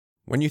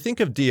When you think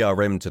of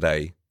DRM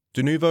today,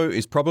 Denuvo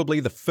is probably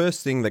the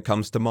first thing that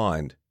comes to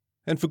mind,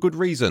 and for good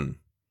reason.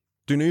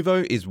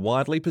 Denuvo is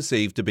widely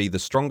perceived to be the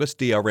strongest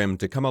DRM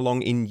to come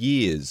along in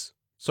years,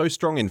 so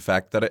strong in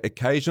fact that it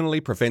occasionally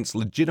prevents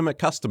legitimate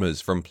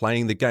customers from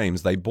playing the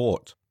games they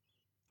bought.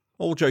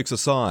 All jokes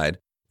aside,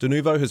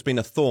 Denuvo has been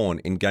a thorn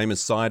in gamers'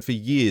 side for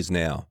years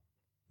now,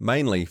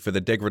 mainly for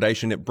the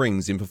degradation it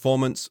brings in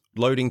performance,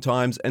 loading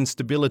times, and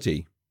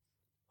stability.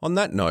 On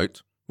that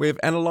note, we have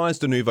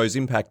analysed Denuvo's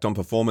impact on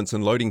performance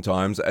and loading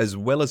times as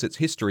well as its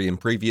history in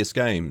previous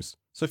games,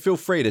 so feel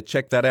free to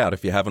check that out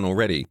if you haven't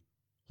already.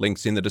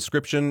 Links in the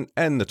description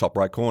and the top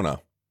right corner.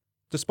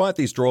 Despite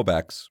these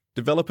drawbacks,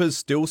 developers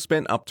still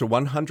spent up to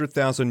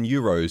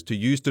 €100,000 to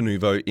use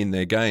Denuvo in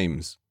their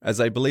games, as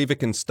they believe it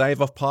can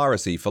stave off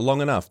piracy for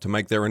long enough to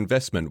make their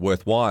investment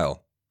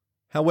worthwhile.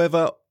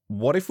 However,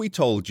 what if we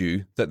told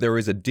you that there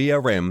is a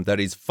DRM that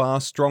is far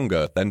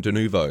stronger than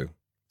Denuvo?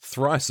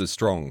 Thrice as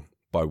strong,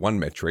 by one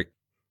metric.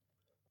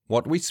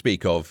 What we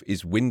speak of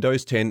is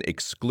Windows 10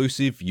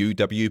 exclusive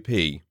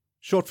UWP,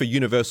 short for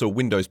Universal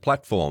Windows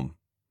Platform.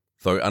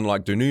 Though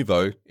unlike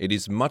Denuvo, it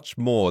is much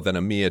more than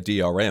a mere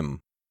DRM.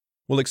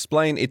 We'll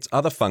explain its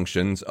other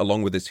functions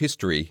along with its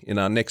history in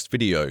our next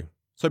video,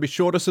 so be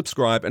sure to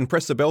subscribe and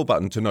press the bell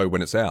button to know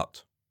when it's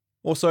out.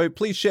 Also,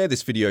 please share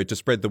this video to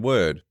spread the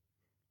word.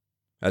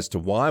 As to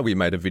why we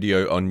made a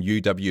video on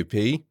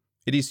UWP,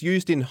 it is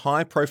used in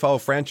high-profile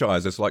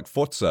franchises like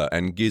Forza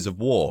and Gears of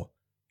War.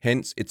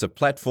 Hence, it's a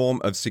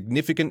platform of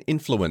significant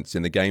influence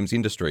in the games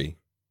industry.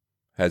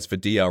 As for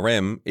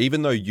DRM,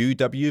 even though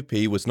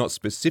UWP was not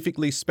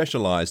specifically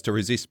specialised to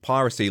resist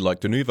piracy like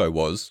Denuvo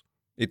was,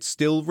 it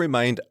still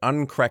remained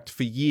uncracked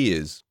for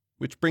years,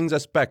 which brings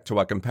us back to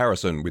our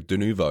comparison with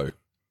Denuvo.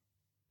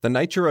 The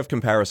nature of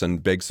comparison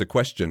begs the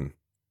question,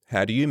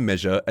 how do you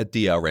measure a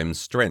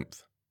DRM's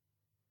strength?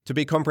 To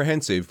be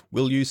comprehensive,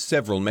 we'll use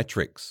several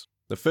metrics,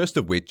 the first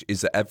of which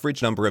is the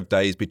average number of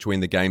days between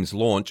the game's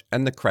launch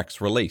and the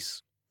crack's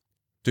release.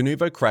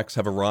 Denuvo cracks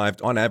have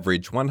arrived on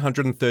average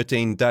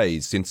 113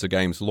 days since the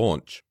game's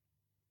launch.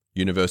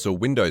 Universal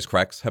Windows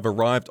cracks have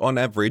arrived on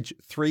average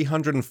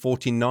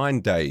 349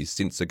 days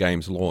since the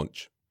game's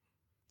launch.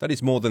 That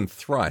is more than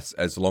thrice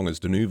as long as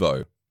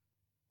Denuvo.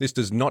 This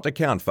does not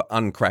account for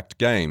uncracked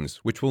games,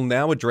 which we'll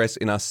now address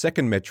in our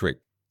second metric,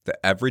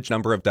 the average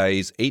number of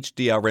days each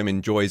DRM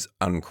enjoys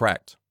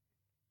uncracked.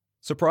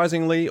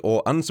 Surprisingly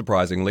or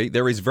unsurprisingly,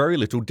 there is very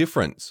little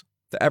difference.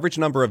 The average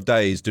number of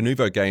days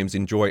Denuvo games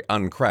enjoy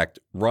uncracked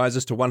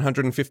rises to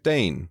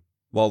 115,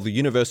 while the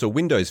Universal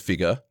Windows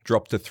figure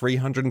dropped to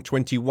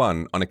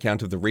 321 on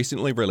account of the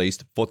recently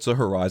released Forza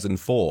Horizon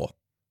 4.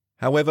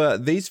 However,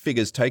 these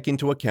figures take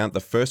into account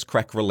the first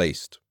crack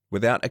released,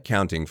 without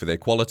accounting for their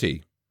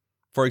quality.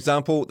 For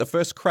example, the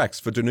first cracks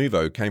for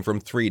Denuvo came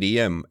from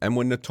 3DM and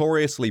were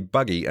notoriously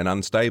buggy and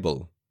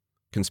unstable.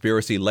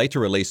 Conspiracy later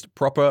released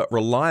proper,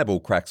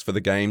 reliable cracks for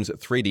the games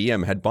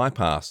 3DM had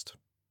bypassed.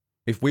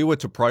 If we were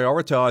to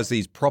prioritise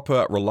these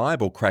proper,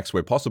 reliable cracks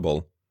where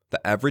possible,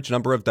 the average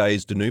number of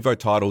days Denuvo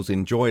titles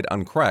enjoyed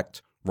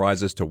uncracked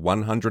rises to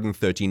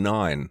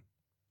 139.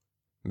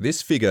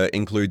 This figure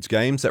includes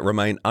games that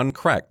remain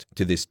uncracked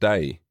to this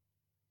day.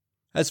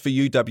 As for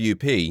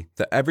UWP,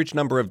 the average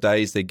number of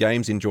days their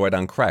games enjoyed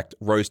uncracked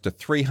rose to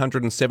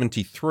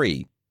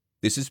 373.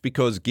 This is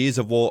because Gears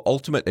of War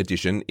Ultimate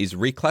Edition is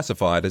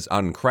reclassified as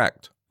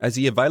uncracked, as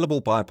the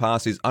available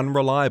bypass is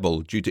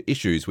unreliable due to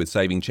issues with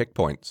saving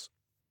checkpoints.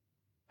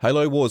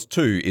 Halo Wars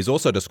 2 is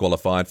also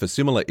disqualified for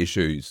similar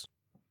issues.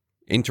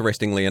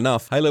 Interestingly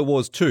enough, Halo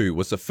Wars 2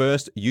 was the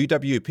first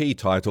UWP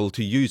title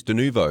to use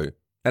Denuvo,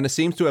 and it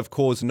seems to have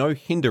caused no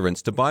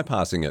hindrance to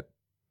bypassing it.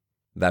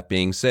 That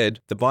being said,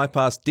 the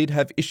bypass did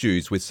have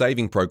issues with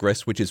saving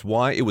progress, which is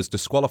why it was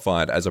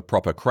disqualified as a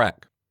proper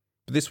crack.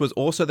 But this was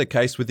also the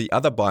case with the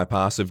other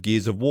bypass of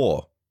Gears of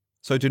War,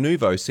 so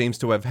Denuvo seems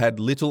to have had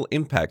little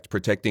impact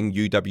protecting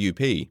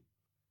UWP.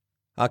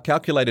 Our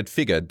calculated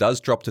figure does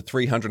drop to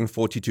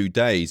 342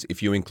 days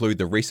if you include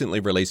the recently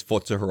released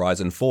Forza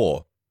Horizon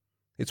 4.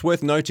 It's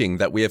worth noting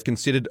that we have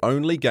considered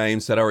only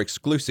games that are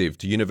exclusive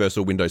to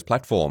Universal Windows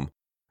Platform,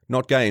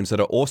 not games that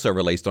are also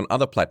released on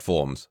other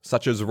platforms,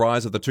 such as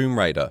Rise of the Tomb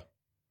Raider.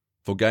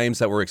 For games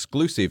that were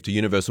exclusive to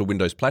Universal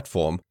Windows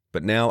Platform,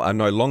 but now are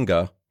no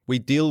longer, we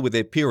deal with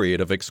their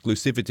period of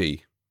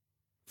exclusivity.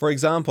 For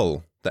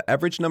example, the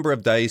average number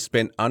of days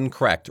spent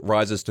uncracked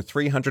rises to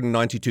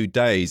 392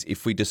 days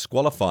if we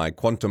disqualify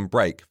Quantum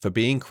Break for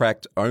being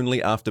cracked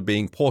only after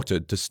being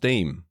ported to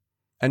Steam,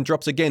 and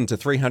drops again to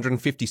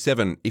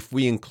 357 if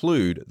we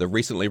include the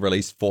recently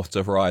released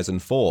Forza Horizon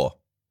 4.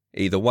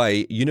 Either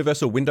way,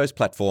 Universal Windows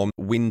Platform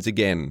wins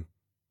again.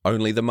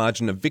 Only the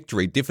margin of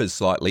victory differs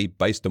slightly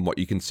based on what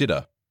you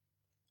consider.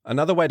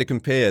 Another way to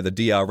compare the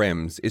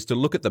DRMs is to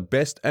look at the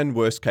best and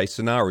worst case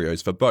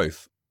scenarios for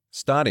both,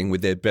 starting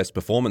with their best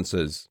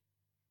performances.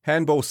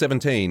 Handball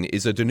 17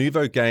 is a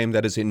Denuvo game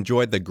that has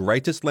enjoyed the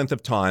greatest length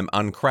of time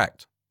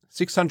uncracked,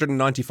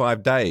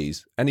 695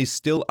 days, and is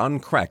still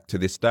uncracked to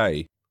this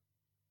day.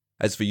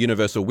 As for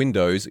Universal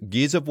Windows,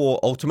 Gears of War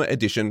Ultimate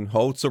Edition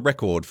holds the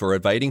record for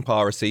evading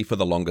piracy for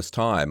the longest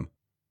time.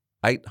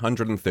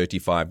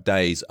 835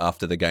 days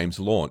after the game's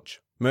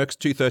launch, Mercs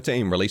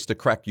 213 released a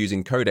crack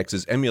using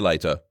Codex's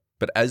emulator,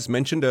 but as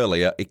mentioned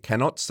earlier, it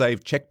cannot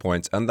save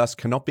checkpoints and thus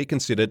cannot be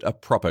considered a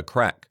proper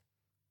crack.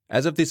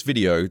 As of this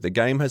video, the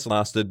game has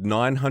lasted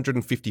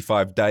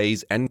 955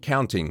 days and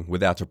counting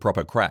without a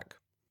proper crack.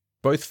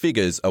 Both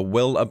figures are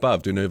well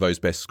above Denuvo's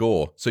best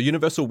score, so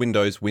Universal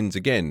Windows wins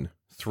again,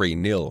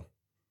 3-0.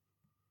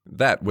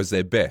 That was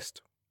their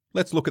best.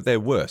 Let's look at their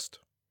worst.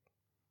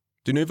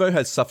 Denuvo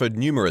has suffered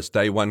numerous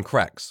Day 1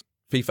 cracks,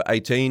 FIFA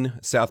 18,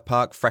 South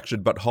Park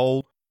Fractured But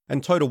Whole,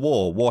 and Total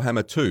War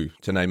Warhammer 2,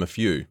 to name a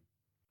few.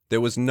 There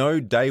was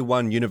no Day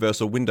 1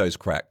 Universal Windows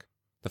crack.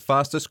 The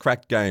fastest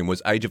cracked game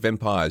was Age of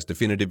Empires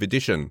Definitive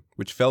Edition,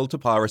 which fell to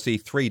piracy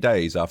 3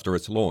 days after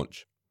its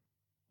launch.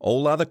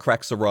 All other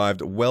cracks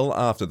arrived well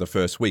after the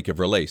first week of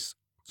release,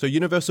 so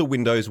Universal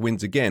Windows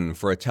wins again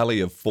for a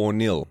tally of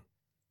 4-0.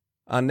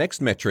 Our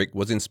next metric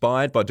was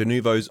inspired by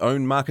Denuvo's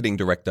own marketing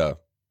director,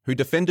 who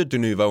defended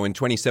Denuvo in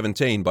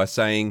 2017 by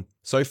saying,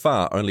 "So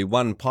far only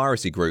one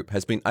piracy group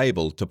has been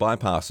able to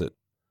bypass it."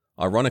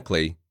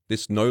 Ironically,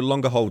 this no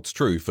longer holds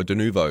true for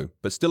Denuvo,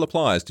 but still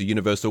applies to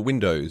Universal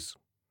Windows.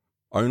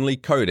 Only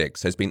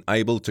Codex has been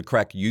able to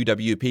crack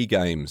UWP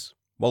games,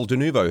 while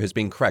Denuvo has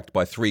been cracked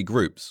by 3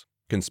 groups: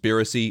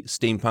 Conspiracy,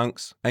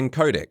 Steampunks, and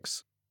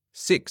Codex.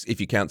 6 if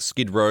you count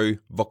Skid Row,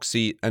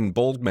 Voxy, and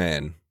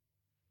Baldman.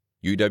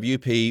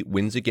 UWP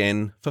wins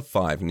again for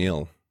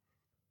 5-0.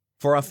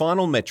 For our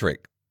final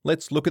metric,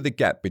 let's look at the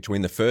gap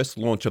between the first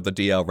launch of the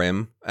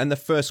DRM and the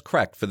first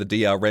crack for the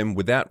DRM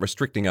without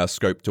restricting our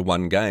scope to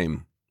one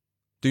game.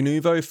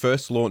 Denuvo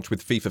first launched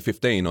with FIFA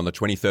 15 on the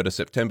 23rd of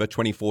September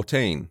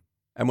 2014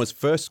 and was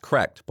first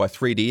cracked by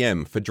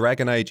 3DM for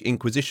Dragon Age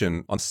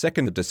Inquisition on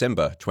 2nd of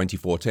December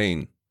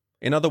 2014.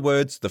 In other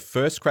words, the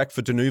first crack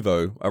for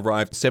Denuvo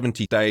arrived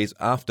 70 days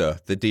after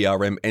the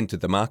DRM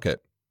entered the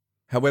market.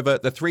 However,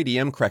 the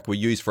 3DM crack we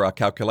used for our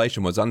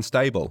calculation was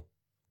unstable.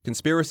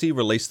 Conspiracy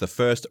released the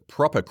first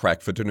proper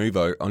crack for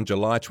Denuvo on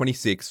July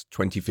 26,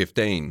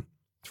 2015,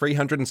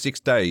 306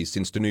 days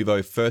since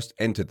Denuvo first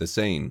entered the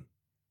scene.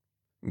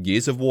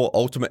 Gears of War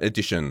Ultimate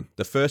Edition,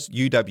 the first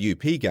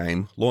UWP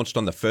game, launched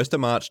on the 1st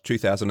of March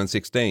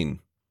 2016.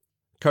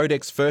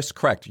 Codex first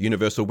cracked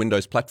Universal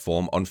Windows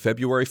platform on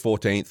February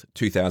 14,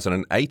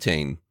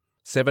 2018,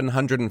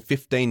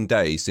 715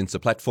 days since the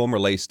platform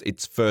released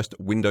its first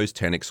Windows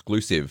 10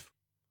 exclusive.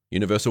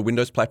 Universal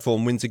Windows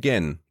platform wins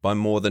again by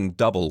more than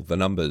double the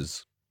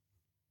numbers.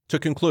 To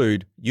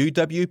conclude,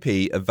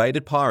 UWP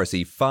evaded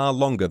piracy far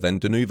longer than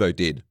Denuvo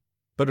did,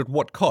 but at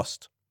what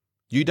cost?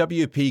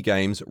 UWP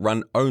games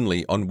run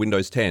only on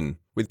Windows 10,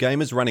 with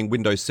gamers running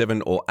Windows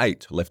 7 or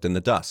 8 left in the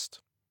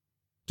dust.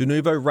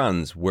 Denuvo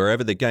runs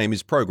wherever the game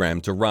is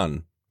programmed to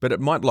run, but it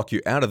might lock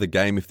you out of the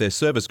game if their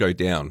servers go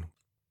down.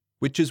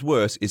 Which is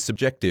worse is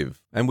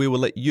subjective, and we will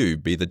let you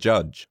be the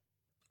judge.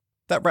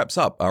 That wraps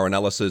up our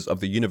analysis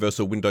of the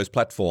Universal Windows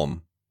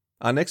platform.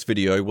 Our next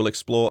video will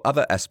explore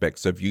other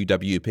aspects of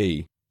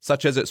UWP,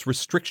 such as its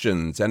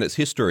restrictions and its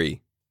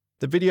history.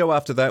 The video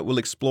after that will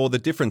explore the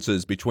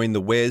differences between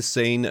the wares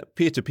scene,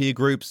 peer-to-peer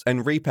groups,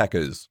 and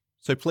repackers,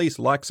 so please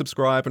like,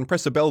 subscribe, and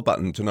press the bell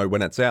button to know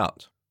when it's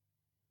out.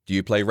 Do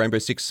you play Rainbow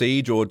Six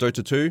Siege or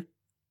Dota 2?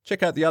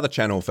 Check out the other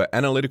channel for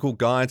analytical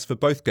guides for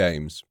both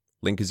games.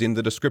 Link is in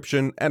the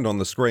description and on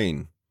the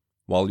screen.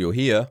 While you're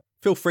here,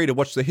 feel free to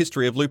watch the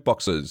history of loot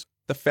boxes,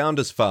 the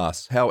founder's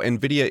farce, how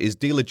Nvidia is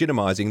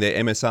delegitimizing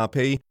their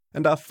MSRP,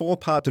 and our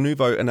 4-part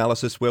Denuvo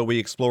analysis where we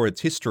explore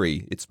its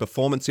history, its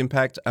performance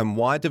impact, and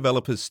why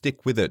developers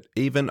stick with it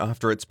even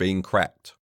after it's been cracked.